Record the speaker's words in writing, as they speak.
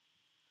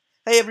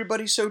Hey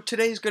everybody, so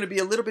today's going to be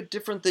a little bit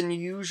different than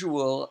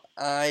usual.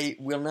 I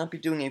will not be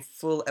doing a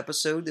full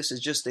episode. This is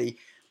just a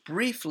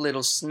brief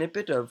little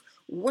snippet of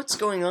what's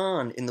going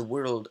on in the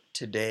world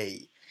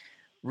today.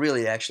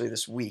 Really, actually,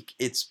 this week.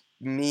 It's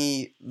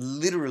me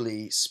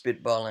literally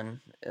spitballing,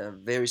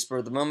 very spur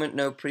of the moment,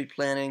 no pre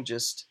planning,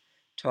 just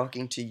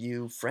talking to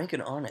you, frank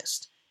and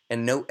honest,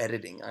 and no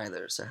editing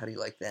either. So, how do you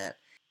like that?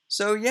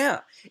 So,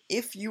 yeah,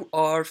 if you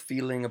are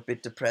feeling a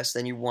bit depressed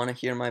and you want to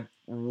hear my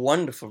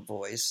wonderful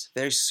voice,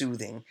 very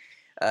soothing,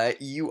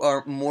 you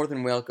are more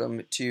than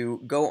welcome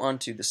to go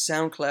onto the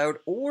SoundCloud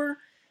or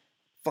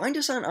find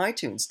us on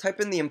iTunes.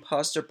 Type in the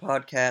Imposter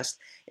podcast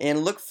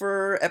and look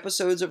for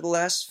episodes of the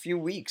last few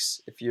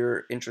weeks. If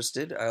you're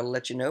interested, I'll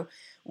let you know.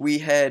 We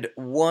had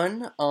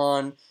one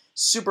on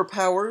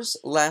superpowers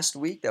last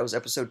week. That was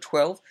episode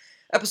 12.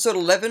 Episode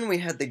 11, we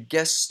had the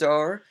guest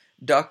star,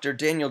 Dr.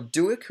 Daniel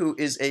Dewick, who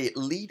is a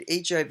lead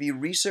HIV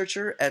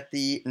researcher at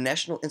the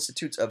National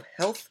Institutes of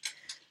Health.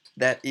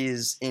 That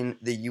is in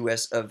the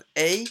US of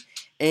A.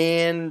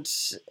 And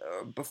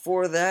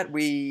before that,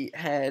 we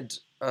had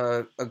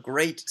a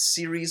great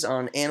series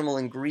on animal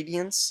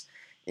ingredients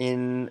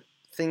in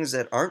things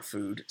that aren't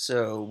food.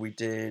 So we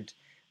did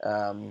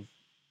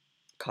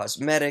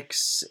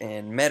cosmetics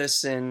and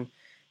medicine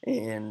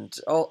and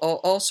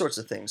all sorts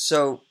of things.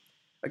 So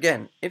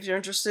again, if you're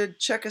interested,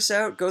 check us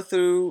out, go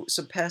through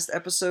some past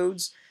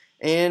episodes,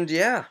 and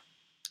yeah,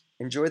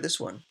 enjoy this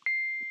one.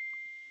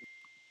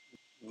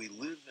 We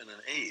live in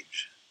an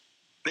age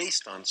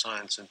based on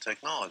science and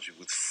technology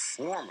with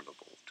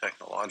formidable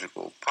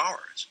technological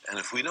powers. And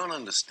if we don't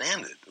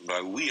understand it,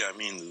 by we I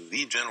mean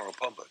the general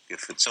public,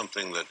 if it's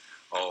something that,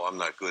 oh, I'm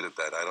not good at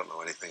that, I don't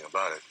know anything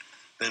about it,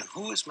 then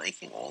who is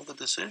making all the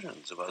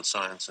decisions about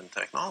science and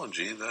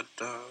technology that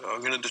are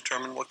going to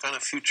determine what kind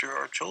of future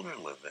our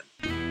children live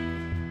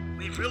in?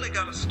 We've really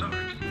got to start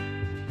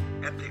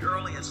at the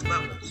earliest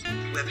levels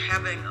with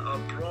having a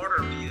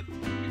broader view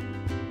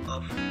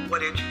of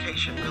what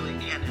education really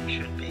can and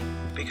should be.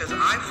 Because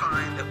I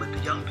find that with the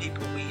young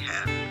people we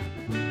have,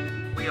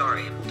 we are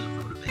able to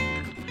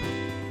motivate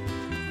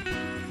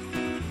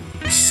them.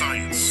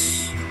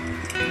 Science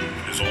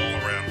is all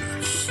around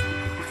us.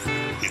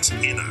 It's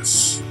in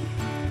us.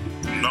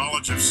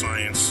 Knowledge of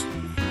science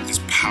is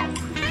power.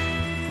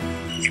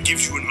 It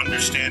gives you an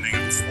understanding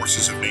of the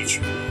forces of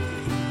nature.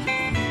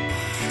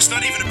 It's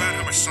not even about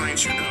how much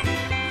science you know.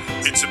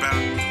 It's about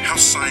how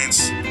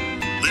science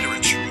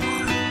literate you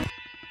are.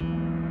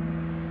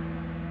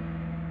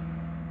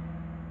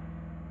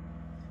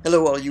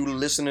 Hello, all you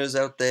listeners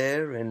out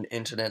there in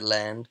internet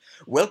land.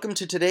 Welcome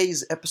to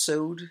today's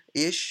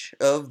episode-ish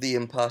of The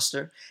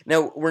Imposter.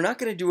 Now, we're not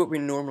going to do what we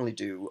normally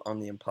do on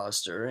The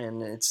Imposter,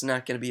 and it's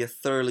not going to be a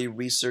thoroughly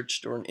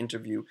researched or an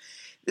interview.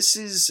 This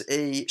is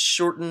a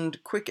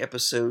shortened, quick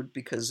episode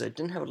because I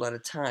didn't have a lot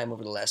of time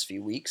over the last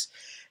few weeks.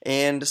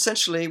 And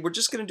essentially, we're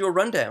just going to do a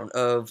rundown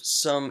of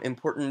some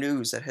important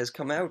news that has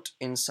come out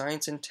in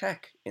science and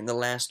tech in the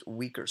last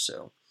week or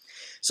so.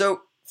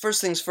 So,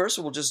 first things first,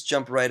 we'll just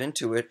jump right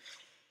into it.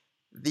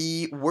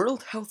 The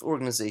World Health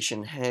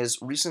Organization has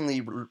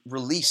recently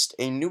released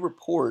a new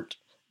report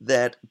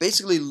that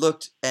basically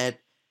looked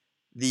at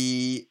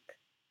the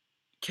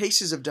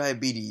cases of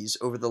diabetes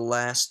over the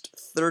last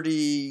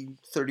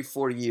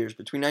 34 years,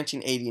 between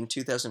 1980 and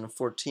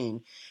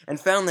 2014, and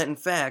found that, in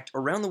fact,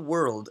 around the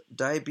world,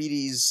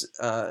 diabetes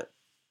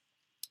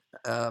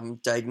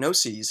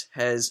diagnoses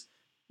has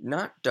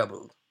not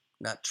doubled,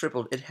 not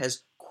tripled, it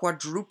has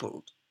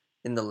quadrupled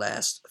in the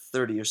last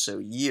 30 or so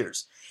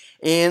years.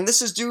 And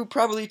this is due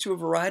probably to a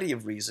variety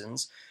of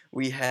reasons.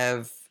 We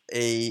have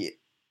a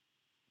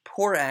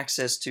poor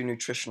access to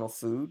nutritional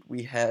food.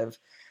 We have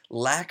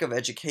lack of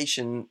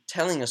education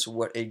telling us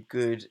what a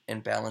good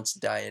and balanced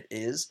diet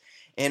is.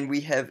 And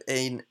we have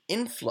an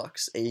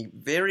influx, a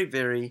very,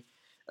 very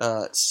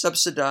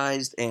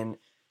subsidized and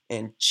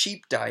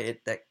cheap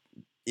diet that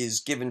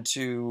is given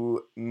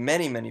to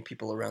many, many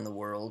people around the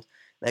world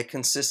that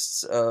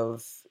consists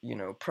of,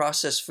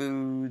 processed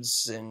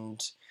foods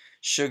and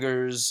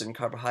sugars and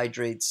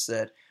carbohydrates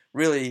that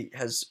really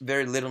has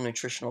very little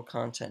nutritional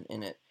content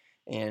in it.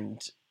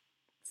 And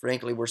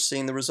frankly, we're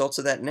seeing the results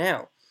of that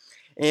now.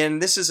 And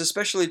this is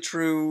especially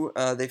true,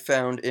 they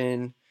found,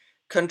 in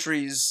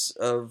countries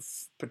of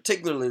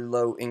particularly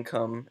low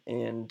income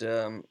and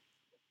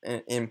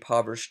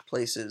impoverished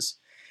places.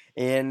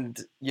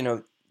 And,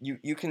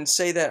 you can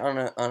say that on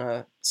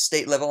a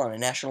state level, on a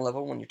national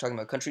level when you're talking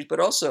about countries, but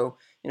also,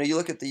 you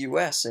look at the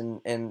U.S.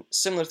 and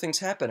similar things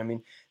happen. I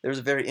mean, there was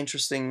a very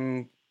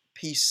interesting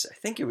piece, I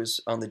think it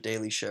was on The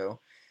Daily Show.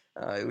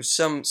 It was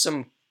some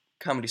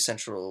Comedy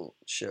Central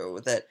show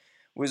that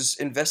was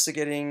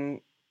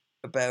investigating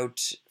about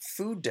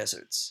food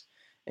deserts.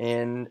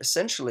 And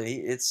essentially,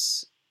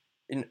 it's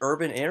in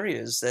urban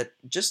areas that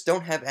just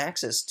don't have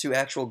access to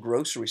actual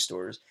grocery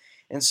stores.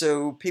 And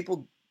so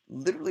people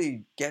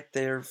literally get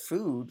their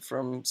food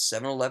from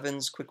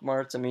 7-Elevens, Quick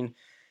Marts. I mean,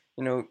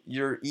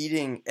 you're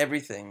eating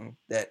everything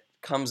that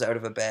comes out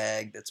of a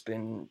bag that's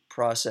been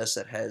processed,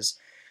 that has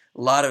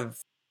a lot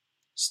of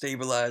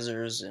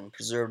stabilizers and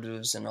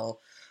preservatives and all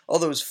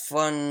those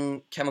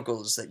fun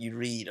chemicals that you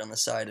read on the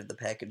side of the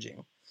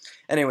packaging.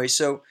 Anyway,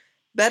 so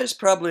that is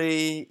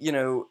probably,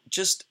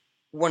 just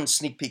one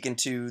sneak peek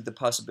into the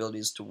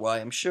possibilities as to why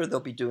I'm sure they'll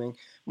be doing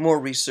more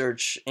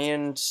research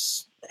and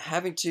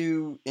having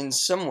to, in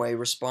some way,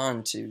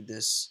 respond to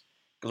this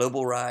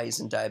global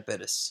rise in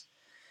diabetes.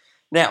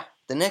 Now,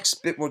 the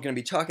next bit we're going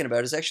to be talking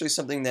about is actually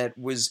something that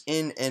was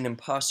in an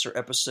Imposter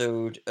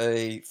episode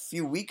a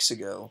few weeks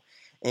ago,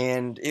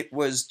 and it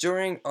was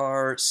during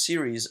our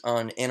series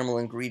on animal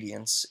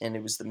ingredients, and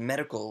it was the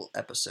medical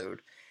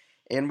episode.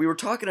 And we were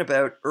talking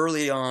about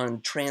early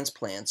on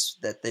transplants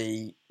that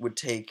they would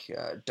take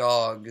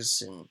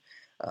dogs and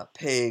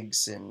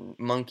pigs and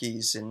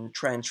monkeys and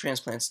try and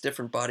transplant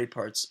different body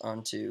parts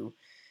onto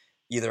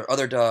either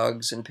other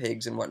dogs and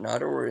pigs and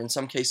whatnot, or in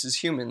some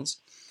cases humans.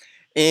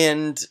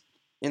 And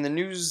in the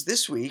news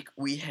this week,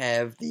 we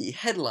have the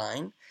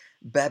headline,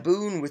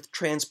 "Baboon with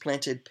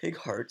transplanted pig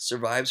heart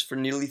survives for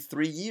nearly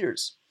 3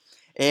 years."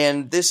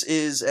 And this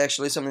is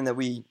actually something that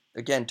we,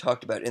 again,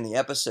 talked about in the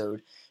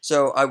episode.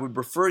 So I would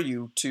refer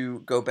you to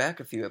go back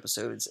a few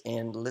episodes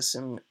and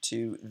listen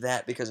to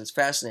that because it's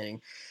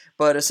fascinating.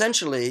 But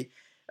essentially,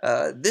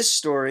 this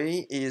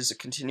story is a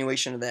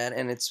continuation of that,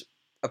 and it's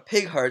a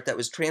pig heart that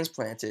was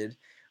transplanted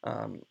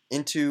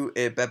into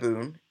a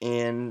baboon,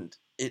 and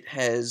it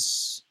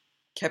has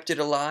kept it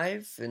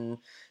alive and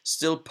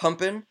still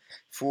pumping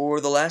for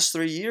the last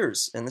 3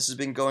 years. And this has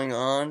been going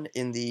on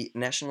in the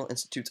National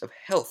Institutes of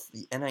Health,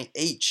 the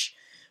NIH,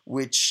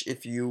 which,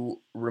 if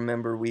you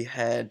remember, we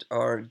had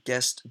our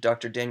guest,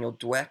 Dr. Daniel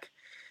Dweck,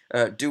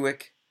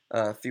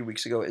 a few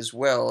weeks ago as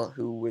well,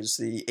 who was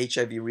the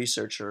HIV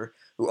researcher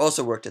who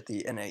also worked at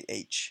the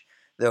NIH,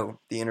 though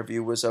the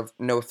interview was of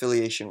no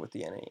affiliation with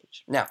the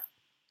NIH. Now,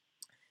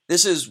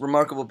 this is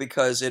remarkable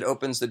because it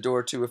opens the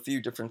door to a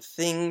few different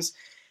things.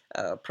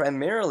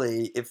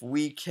 Primarily, if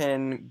we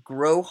can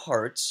grow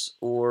hearts,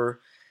 or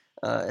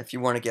if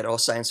you want to get all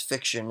science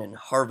fiction and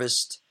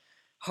harvest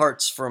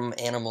hearts from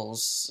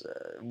animals,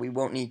 we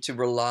won't need to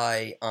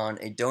rely on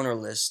a donor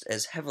list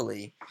as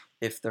heavily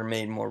if they're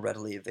made more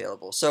readily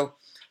available. So,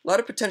 a lot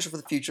of potential for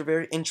the future,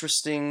 very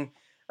interesting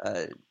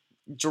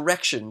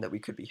direction that we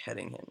could be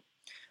heading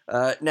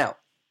in. Now,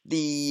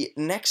 the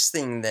next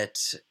thing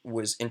that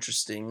was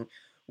interesting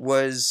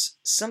was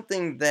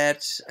something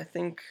that I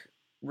think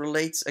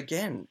relates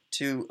again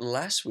to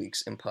last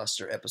week's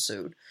Imposter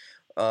episode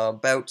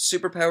about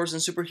superpowers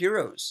and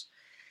superheroes.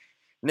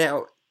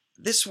 Now,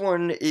 this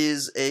one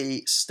is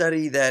a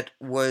study that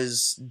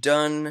was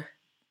done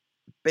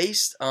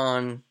based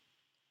on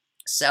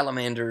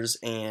salamanders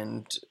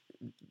and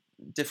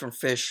different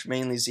fish,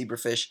 mainly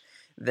zebrafish,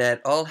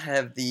 that all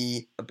have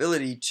the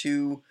ability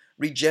to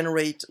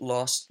regenerate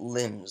lost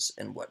limbs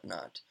and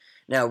whatnot.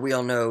 Now, we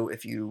all know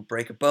if you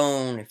break a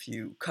bone, if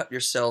you cut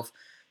yourself,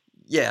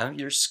 yeah,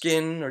 your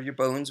skin or your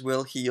bones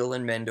will heal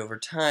and mend over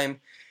time,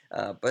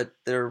 but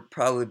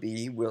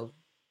you'll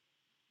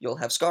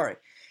have scarring.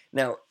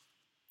 Now,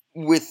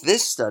 with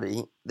this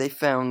study, they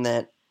found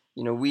that,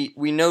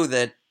 we know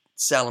that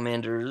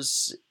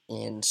salamanders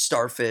and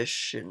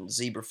starfish and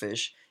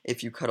zebrafish,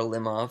 if you cut a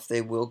limb off,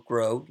 they will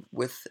grow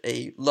with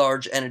a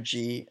large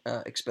energy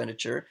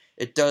expenditure.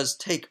 It does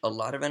take a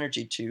lot of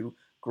energy to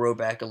grow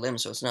back a limb,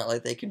 so it's not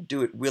like they can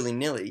do it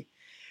willy-nilly.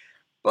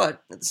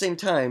 But at the same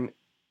time,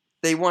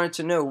 they wanted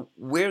to know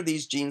where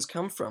these genes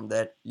come from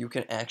that you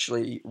can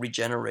actually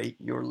regenerate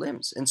your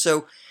limbs. And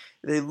so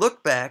they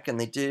looked back and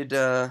they did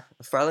a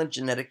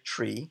phylogenetic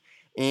tree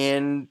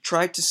and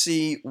tried to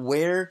see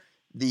where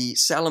the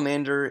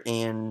salamander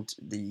and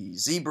the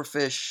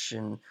zebrafish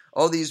and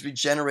all these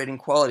regenerating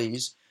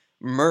qualities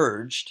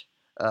merged,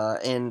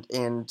 and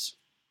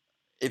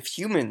if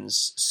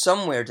humans,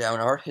 somewhere down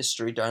our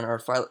history, down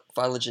our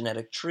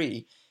phylogenetic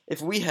tree,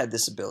 if we had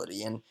this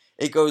ability. And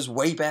it goes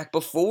way back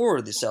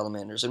before the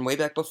salamanders and way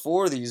back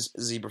before these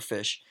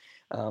zebrafish.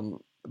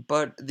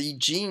 But the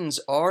genes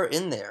are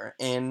in there.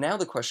 And now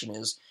the question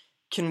is,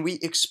 can we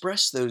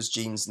express those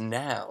genes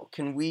now?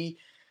 Can we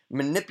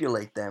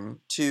manipulate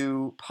them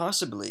to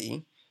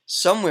possibly,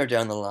 somewhere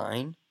down the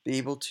line, be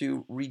able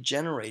to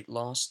regenerate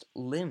lost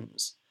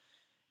limbs?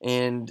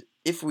 And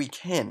if we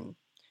can,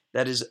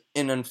 that is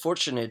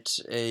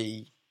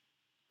a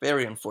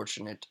very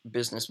unfortunate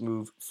business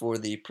move for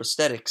the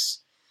prosthetics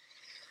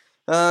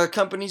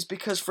companies,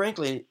 because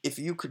frankly, if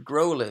you could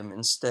grow a limb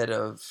instead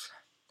of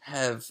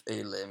have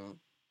a limb,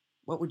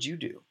 what would you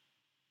do?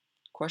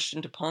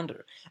 Question to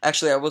ponder.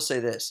 Actually, I will say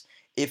this.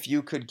 If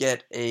you could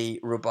get a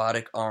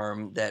robotic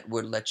arm that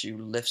would let you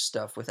lift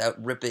stuff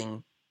without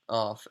ripping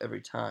off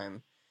every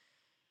time,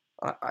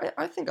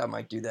 I think I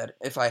might do that.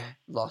 If I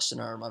lost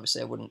an arm,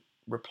 obviously I wouldn't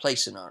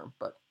replace an arm,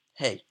 but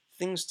hey,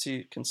 things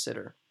to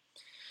consider.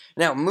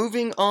 Now,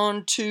 moving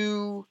on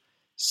to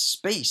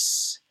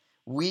space.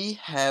 We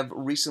have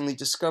recently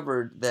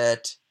discovered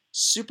that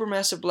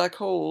supermassive black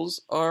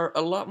holes are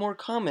a lot more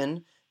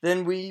common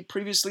than we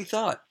previously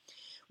thought,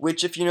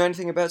 which, if you know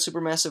anything about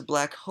supermassive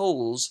black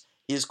holes,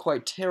 is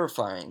quite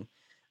terrifying.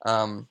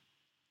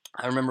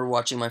 I remember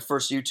watching my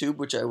first YouTube,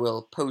 which I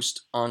will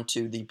post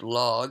onto the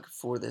blog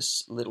for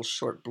this little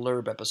short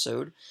blurb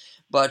episode,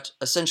 but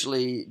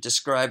essentially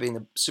describing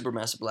the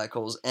supermassive black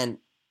holes, and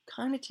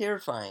kind of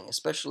terrifying,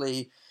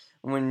 especially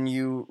when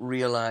you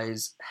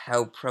realize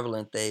how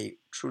prevalent they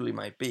truly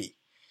might be.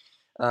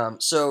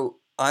 So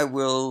I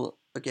will,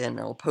 again,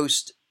 I'll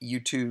post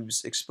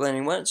YouTubes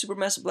explaining what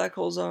supermassive black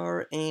holes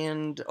are,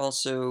 and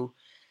also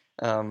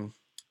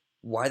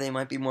why they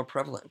might be more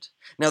prevalent.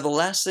 Now, the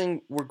last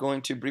thing we're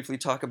going to briefly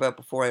talk about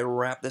before I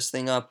wrap this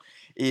thing up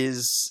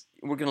is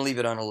we're going to leave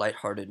it on a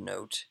lighthearted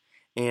note.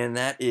 And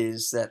that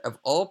is that of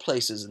all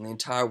places in the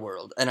entire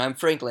world, and I'm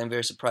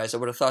very surprised. I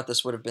would have thought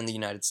this would have been the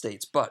United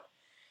States, but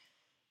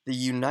the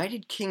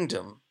United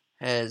Kingdom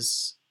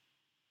has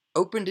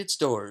opened its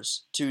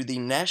doors to the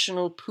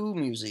National Poo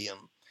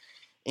Museum.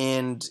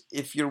 And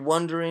if you're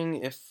wondering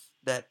if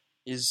that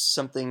is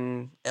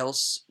something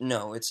else,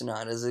 no, it's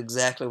not. It's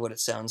exactly what it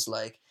sounds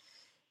like.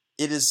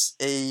 It is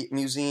a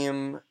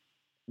museum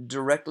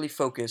directly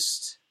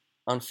focused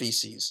on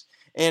feces.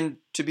 And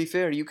to be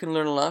fair, you can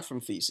learn a lot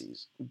from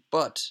feces.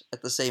 But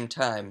at the same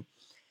time,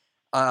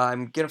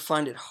 I'm going to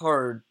find it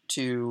hard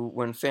to,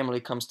 when family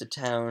comes to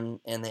town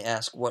and they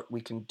ask what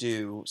we can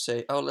do,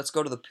 say, oh, let's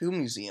go to the Poo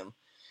Museum.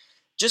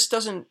 Just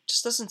doesn't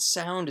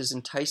sound as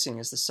enticing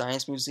as the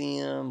Science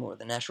Museum or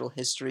the Natural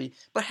History.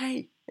 But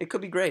hey, it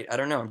could be great. I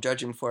don't know. I'm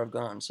judging before I've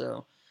gone.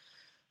 So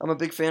I'm a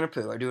big fan of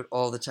poo. I do it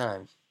all the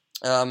time.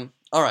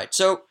 All right,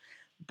 so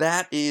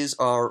that is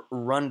our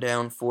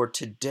rundown for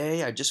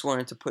today. I just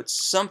wanted to put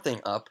something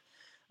up,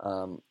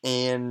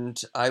 and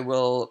I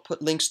will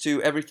put links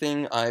to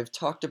everything I've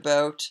talked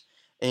about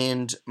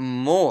and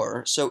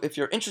more. So if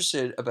you're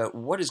interested about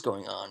what is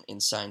going on in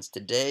science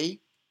today,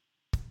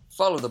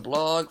 follow the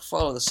blog,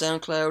 follow the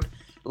SoundCloud,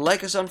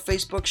 like us on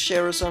Facebook,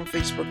 share us on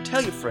Facebook,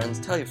 tell your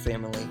friends, tell your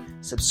family,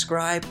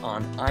 subscribe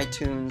on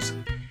iTunes,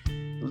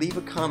 leave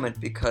a comment,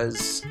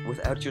 because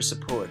without your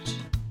support,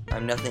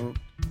 I'm nothing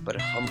but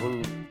a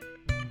humble,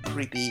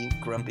 creepy,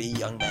 grumpy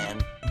young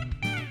man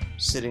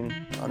sitting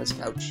on his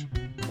couch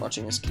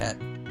watching his cat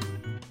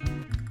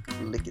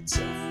lick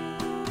itself.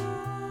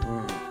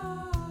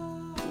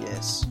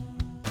 Yes.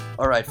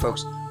 Alright,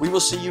 folks, we will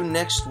see you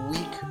next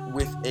week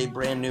with a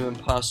brand new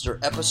Imposter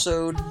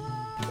episode.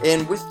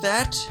 And with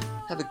that,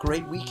 have a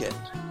great weekend.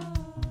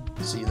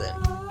 See you then.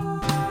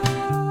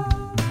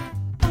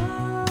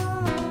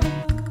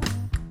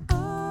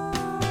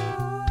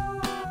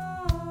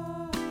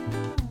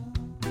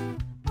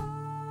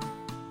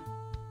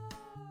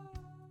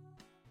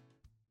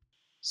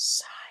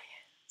 Science.